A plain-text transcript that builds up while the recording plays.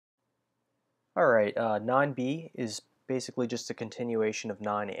Alright, 9b is basically just a continuation of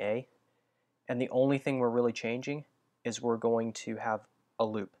 9a, and the only thing we're really changing is we're going to have a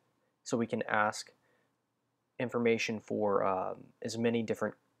loop, so we can ask information for as many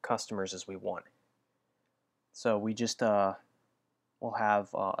different customers as we want. So we just will have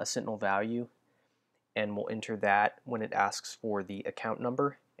a sentinel value, and we'll enter that when it asks for the account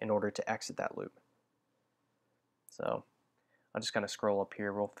number in order to exit that loop. So I'll just kind of scroll up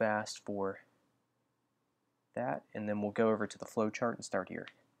here real fast for that, and then we'll go over to the flow chart and start here.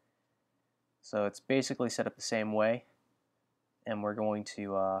 So it's basically set up the same way, and we're going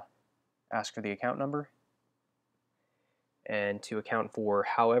to ask for the account number, and to account for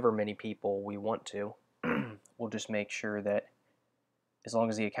however many people we want to, we'll just make sure that as long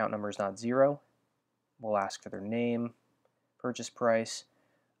as the account number is not 0, we'll ask for their name, purchase price,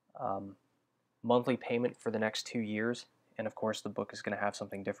 monthly payment for the next 2 years, and of course the book is going to have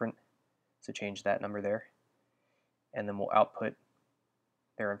something different, so change that number there. And then we'll output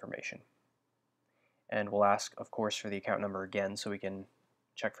their information. And we'll ask, of course, for the account number again so we can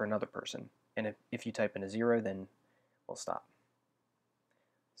check for another person. And if you type in a 0, then we'll stop.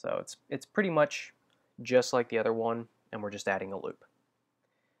 So it's pretty much just like the other one, and we're just adding a loop.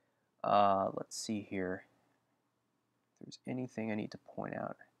 Let's see here if there's anything I need to point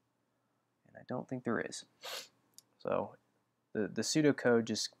out. And I don't think there is. So the pseudocode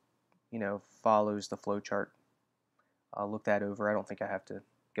just, follows the flowchart. I'll look that over. I don't think I have to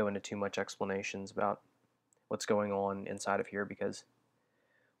go into too much explanations about what's going on inside of here because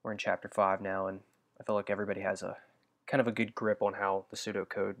we're in Chapter 5 now, and I feel like everybody has a kind of a good grip on how the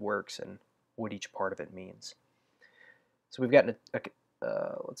pseudocode works and what each part of it means. So we've got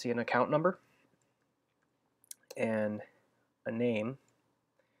let's see, an account number and a name.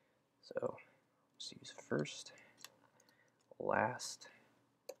 So let's use first, last,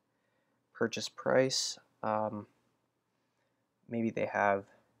 purchase price. Maybe they have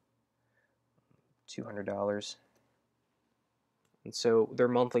 $200, and so their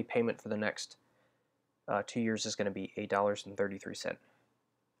monthly payment for the next 2 years is going to be $8.33.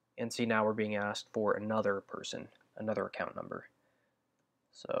 And see, now we're being asked for another person, another account number.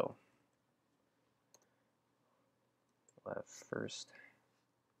 So we'll have first,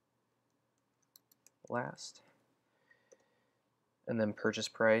 last, and then purchase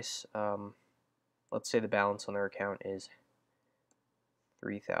price. Let's say the balance on their account is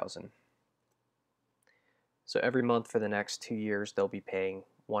 $3,000. So every month for the next 2 years, they'll be paying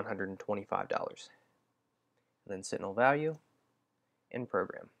 $125. And then sentinel value and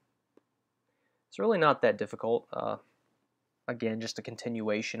program. It's really not that difficult. Again, just a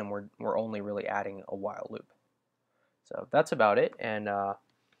continuation, and we're only really adding a while loop. So that's about it, and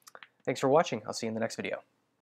thanks for watching. I'll see you in the next video.